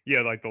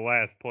 like the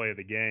last play of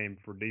the game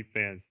for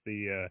defense,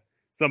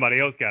 somebody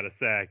else got a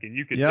sack, and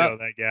you could tell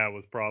that guy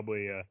was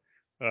probably a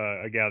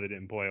guy that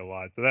didn't play a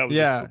lot. So that was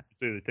cool to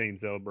see the team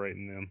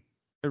celebrating them.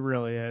 It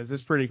really is.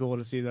 It's pretty cool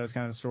to see those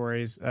kind of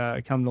stories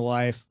come to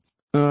life.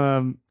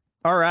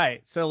 All right,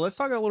 so let's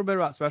talk a little bit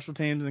about special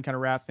teams and kind of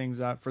wrap things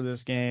up for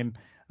this game.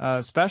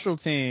 Special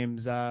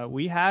teams,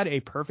 we had a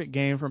perfect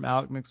game from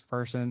Alec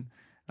McPherson.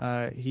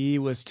 He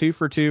was 2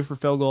 for 2 for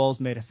field goals,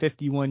 made a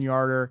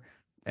 51-yarder,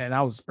 and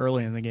that was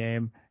early in the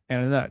game,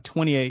 and a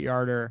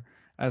 28-yarder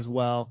as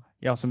well.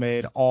 He also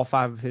made all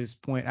 5 of his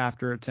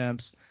point-after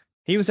attempts.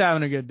 He was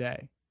having a good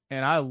day,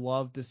 and I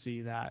love to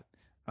see that.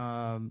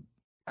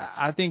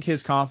 I think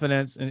his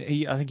confidence, and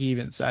I think he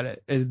even said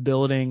it, is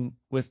building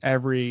with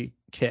every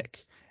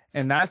kick.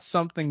 And that's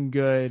something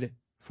good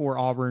for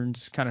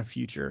Auburn's kind of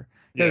future.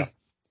 Because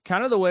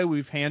kind of the way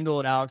we've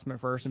handled Alex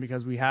McPherson,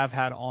 because we have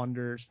had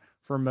Anders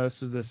for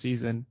most of the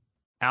season,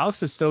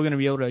 Alex is still going to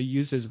be able to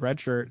use his red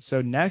shirt.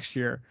 So next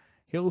year,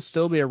 he'll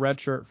still be a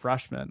redshirt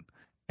freshman.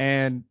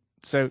 And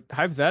so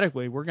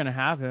hypothetically, we're going to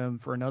have him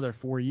for another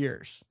 4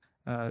 years.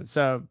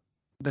 So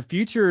the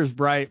future is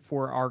bright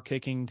for our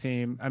kicking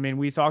team. I mean,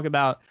 we talk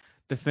about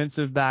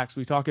defensive backs.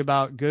 We talk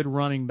about good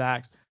running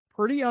backs.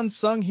 Pretty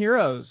unsung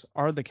heroes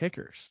are the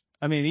kickers.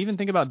 I mean, even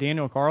think about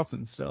Daniel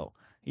Carlson still.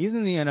 He's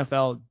in the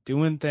NFL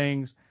doing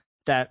things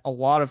that a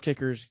lot of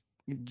kickers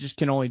just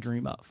can only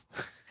dream of.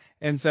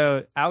 And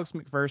so Alex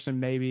McPherson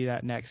may be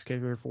that next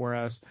kicker for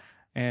us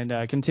and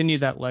continue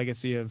that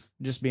legacy of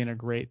just being a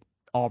great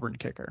Auburn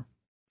kicker.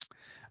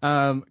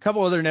 A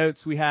couple other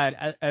notes. We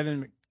had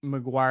Evan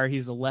McGuire.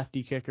 He's the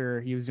lefty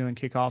kicker. He was doing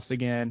kickoffs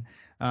again.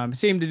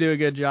 Seemed to do a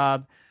good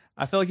job.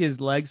 I feel like his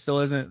leg still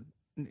isn't.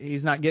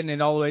 He's not getting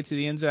it all the way to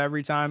the end zone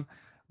every time,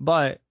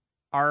 but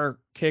our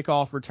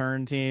kickoff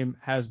return team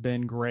has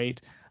been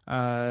great.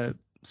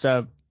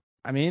 So,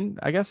 I mean,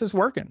 I guess it's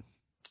working.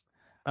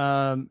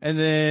 And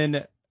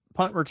then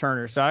punt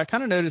returner. So I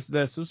kind of noticed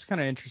this. It was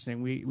kind of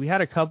interesting. We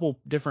had a couple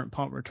different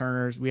punt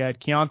returners. We had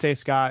Keontae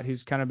Scott,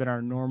 who's kind of been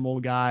our normal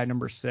guy,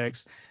 number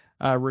 6,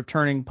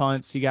 returning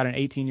punts. He got an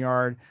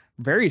 18-yard,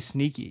 very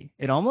sneaky.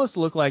 It almost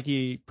looked like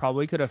he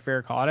probably could have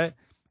fair caught it,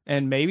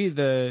 and maybe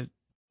the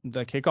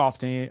kickoff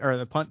team or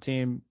the punt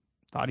team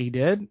thought he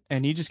did,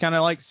 and he just kind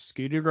of like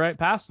scooted right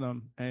past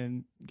them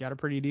and got a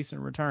pretty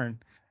decent return.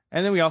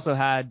 And then we also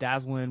had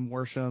Daslin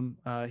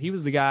Worsham. He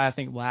was the guy I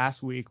think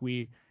last week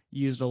we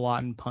used a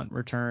lot in punt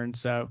return.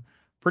 So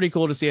pretty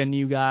cool to see a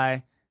new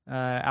guy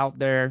out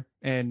there.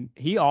 And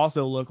he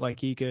also looked like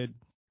he could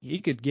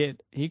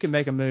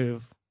make a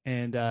move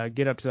and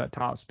get up to that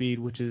top speed,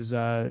 which is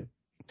a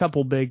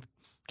couple big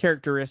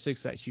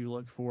characteristics that you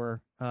look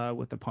for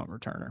with the punt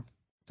returner.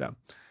 So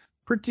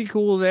pretty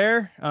cool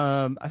there.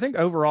 I think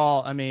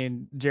overall, I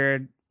mean,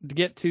 Jared, to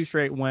get 2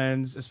 straight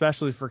wins,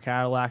 especially for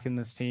Cadillac in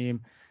this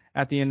team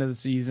at the end of the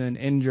season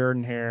in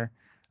Jordan-Hare,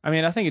 I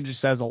mean, I think it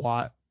just says a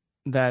lot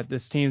that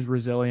this team's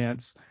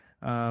resilience,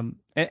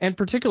 and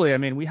particularly, I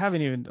mean, we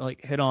haven't even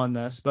like hit on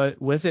this,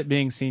 but with it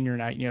being senior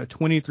night,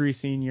 23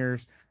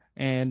 seniors,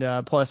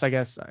 and plus,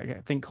 I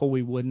think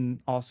Colby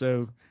Wooden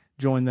also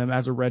joined them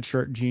as a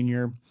redshirt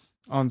junior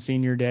on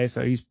senior day,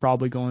 so he's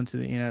probably going to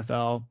the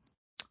NFL.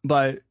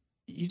 But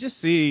you just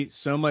see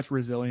so much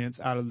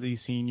resilience out of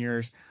these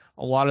seniors.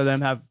 A lot of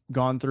them have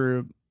gone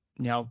through,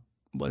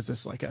 was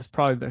this like as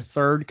probably their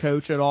third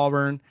coach at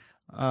Auburn.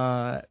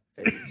 I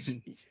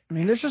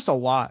mean, there's just a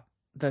lot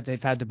that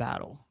they've had to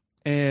battle,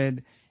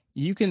 and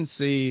you can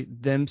see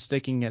them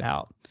sticking it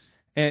out.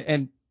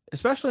 And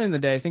especially in the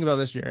day, think about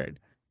this, Jared.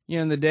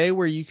 In the day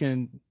where you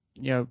can,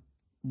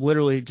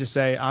 literally just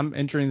say, I'm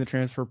entering the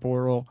transfer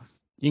portal,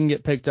 you can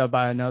get picked up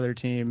by another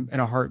team in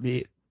a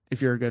heartbeat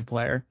if you're a good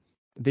player.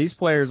 These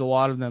players, a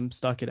lot of them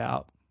stuck it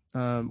out,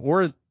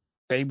 or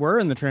they were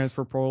in the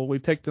transfer portal. We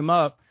picked them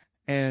up,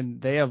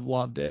 and they have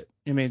loved it.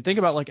 I mean, think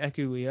about like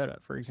Eku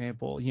Leota, for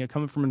example,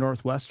 coming from a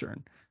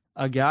Northwestern,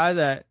 a guy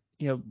that,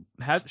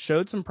 had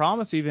showed some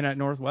promise even at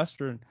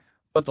Northwestern,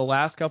 but the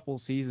last couple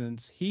of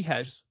seasons, he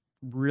has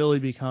really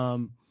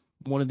become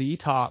one of the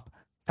top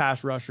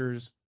pass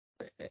rushers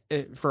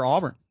for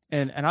Auburn.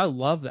 And I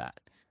love that.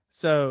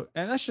 So,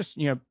 and that's just,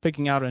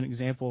 picking out an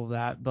example of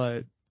that.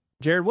 But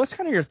Jared, what's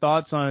kind of your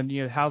thoughts on,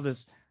 how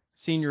this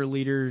senior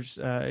leaders,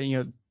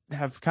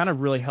 have kind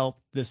of really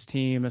helped this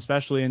team,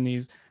 especially in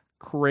these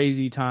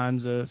crazy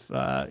times of,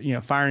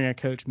 firing a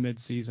coach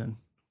mid-season?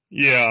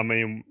 Yeah, I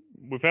mean,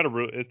 we've had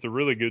it's a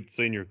really good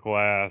senior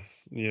class.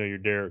 Your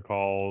Derek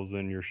Halls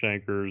and your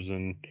Shankers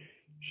and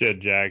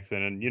Shed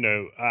Jackson,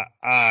 and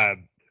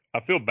I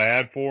feel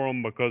bad for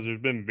them because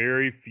there's been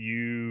very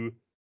few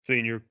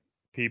senior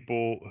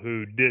people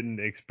who didn't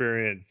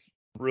experience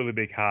really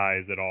big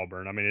highs at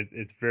Auburn. I mean,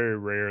 it's very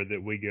rare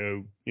that we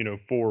go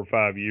 4 or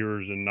 5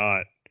 years and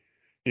not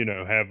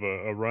have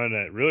a run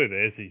at really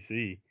the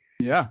SEC.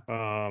 Yeah.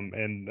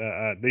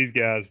 And these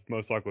guys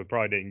most likely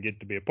probably didn't get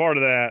to be a part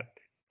of that.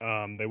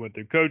 They went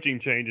through coaching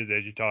changes,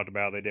 as you talked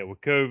about. They dealt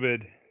with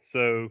COVID.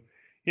 So,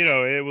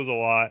 it was a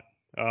lot.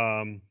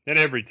 And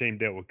every team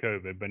dealt with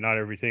COVID, but not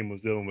every team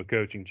was dealing with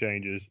coaching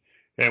changes.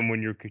 And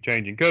when you're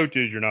changing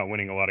coaches, you're not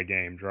winning a lot of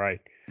games, right?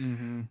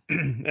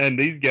 Mm-hmm. And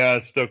these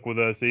guys stuck with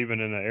us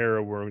even in an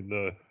era where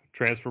the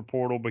transfer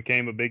portal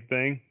became a big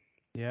thing.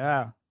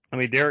 Yeah. I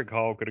mean, Derek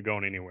Hall could have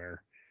gone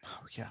anywhere.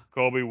 Oh, yeah.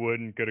 Colby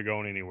Wooden could have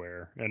gone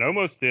anywhere, and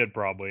almost did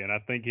probably. And I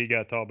think he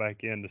got taught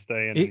back in to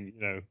stay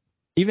in.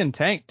 Even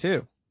Tank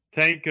too.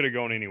 Tank could have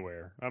gone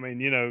anywhere. I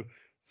mean,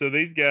 so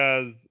these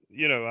guys,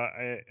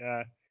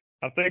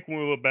 I think when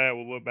we look back,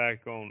 we'll look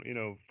back on,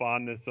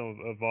 fondness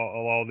of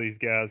all these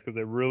guys because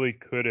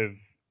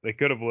they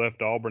could have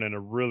left Auburn in a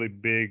really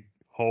big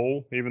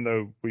hole, even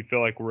though we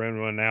feel like we're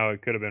in one now.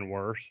 It could have been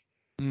worse.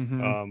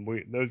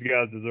 Mm-hmm. Those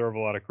guys deserve a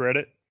lot of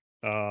credit.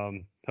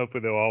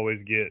 Hopefully they'll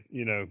always get,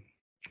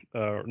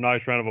 a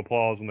nice round of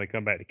applause when they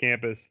come back to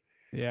campus.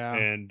 Yeah.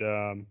 And,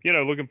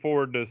 looking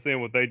forward to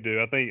seeing what they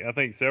do. I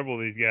think several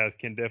of these guys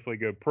can definitely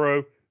go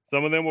pro.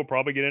 Some of them will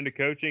probably get into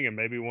coaching, and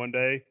maybe one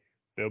day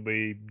they'll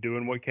be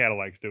doing what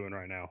Cadillac's doing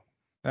right now.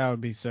 That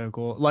would be so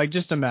cool. Like,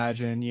 just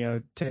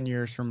imagine, 10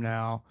 years from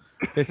now,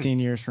 15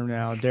 years from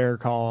now,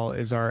 Derek Hall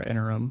is our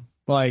interim.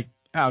 Like,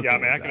 how cool I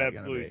mean, is I could that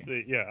absolutely gonna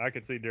be? see. Yeah, I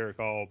could see Derek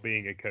Hall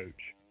being a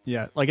coach.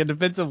 Yeah, like a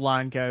defensive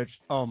line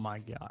coach. Oh my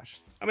gosh.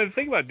 I mean, the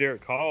thing about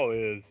Derek Hall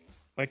is,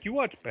 like, you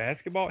watch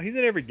basketball, he's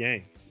at every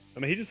game. I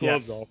mean, he just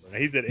loves Auburn.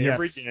 He's at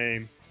every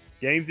game.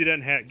 Games he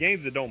doesn't have,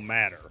 games that don't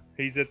matter.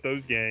 He's at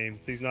those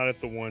games. He's not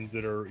at the ones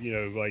that are,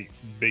 like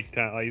big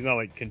time. Like, he's not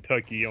like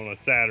Kentucky on a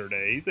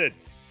Saturday. He's at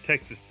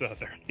Texas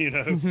Southern,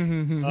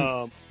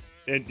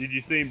 And did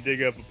you see him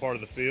dig up a part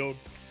of the field?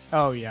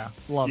 Oh yeah,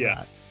 love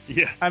that.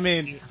 Yeah. I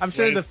mean, I'm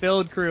sure the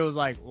field crew was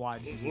like, "Why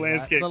did you do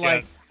landscape that?" But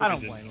like, I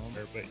don't blame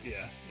them. But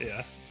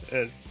yeah.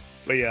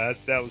 But yeah,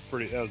 that was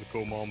a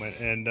cool moment.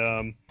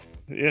 And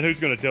who's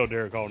going to tell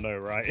Derek Hall no,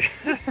 right?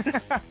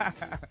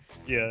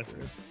 Yeah.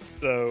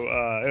 So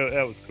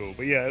that was cool.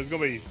 But yeah, it was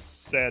going to be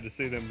sad to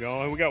see them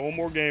go. And we got one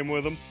more game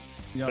with them.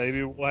 Yep.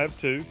 Maybe we'll have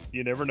two.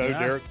 You never know. Yeah.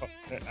 Derek,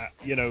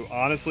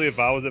 honestly, if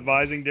I was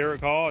advising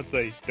Derek Hall, I'd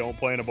say don't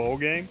play in a bowl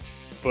game.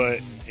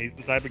 But he's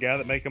the type of guy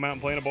that may come out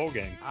and play in a bowl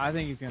game. I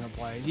think he's going to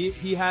play.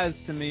 He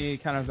has, to me,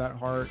 kind of that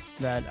heart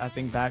that I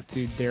think back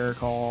to Derek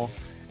Hall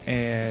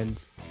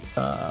and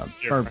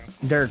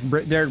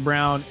Derek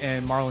Brown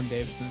and Marlon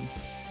Davidson.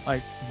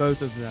 Like,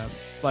 both of them.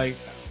 Like,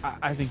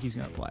 I think he's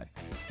going to play.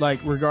 Like,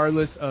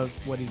 regardless of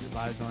what he's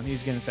advised on,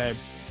 he's going to say,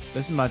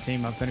 this is my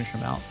team. I'm finishing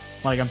them out.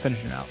 Like, I'm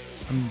finishing out.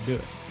 I'm going to do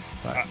it.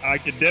 But I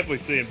could definitely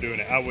see him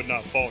doing it. I would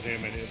not fault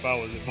him, and if I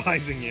was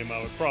advising him,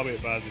 I would probably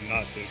advise him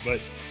not to.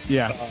 But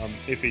yeah,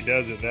 if he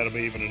does it, that'll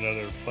be even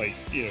another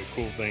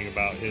cool thing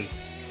about his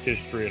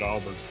history at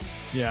Auburn.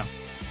 Yeah,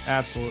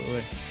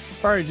 absolutely.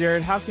 All right,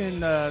 Jared, how can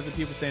the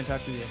people stay in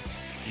touch with you?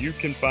 You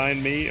can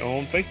find me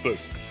on Facebook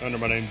under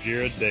my name,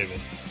 Jared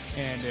Davis.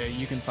 And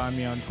you can find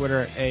me on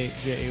Twitter at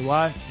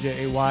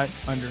JAY_.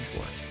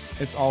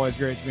 It's always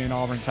great to be an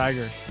Auburn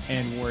Tiger,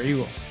 and War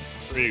Eagle.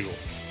 War Eagle.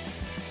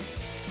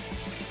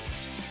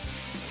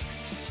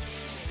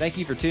 Thank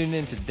you for tuning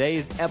in to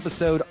today's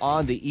episode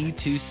on the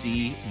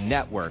E2C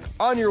Network.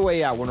 On your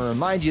way out, I want to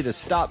remind you to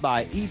stop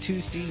by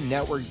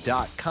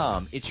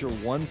e2cnetwork.com. It's your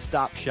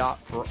one-stop shop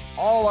for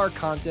all our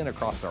content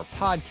across our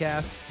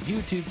podcast,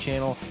 YouTube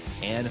channel,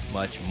 and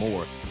much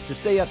more. To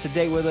stay up to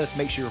date with us,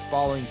 make sure you're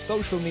following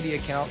social media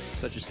accounts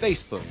such as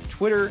Facebook,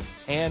 Twitter,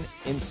 and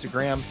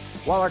Instagram.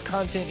 While our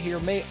content here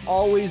may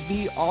always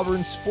be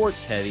Auburn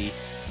sports heavy,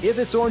 if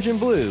it's orange and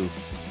blue,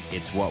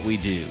 it's what we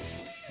do.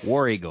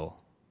 War Eagle.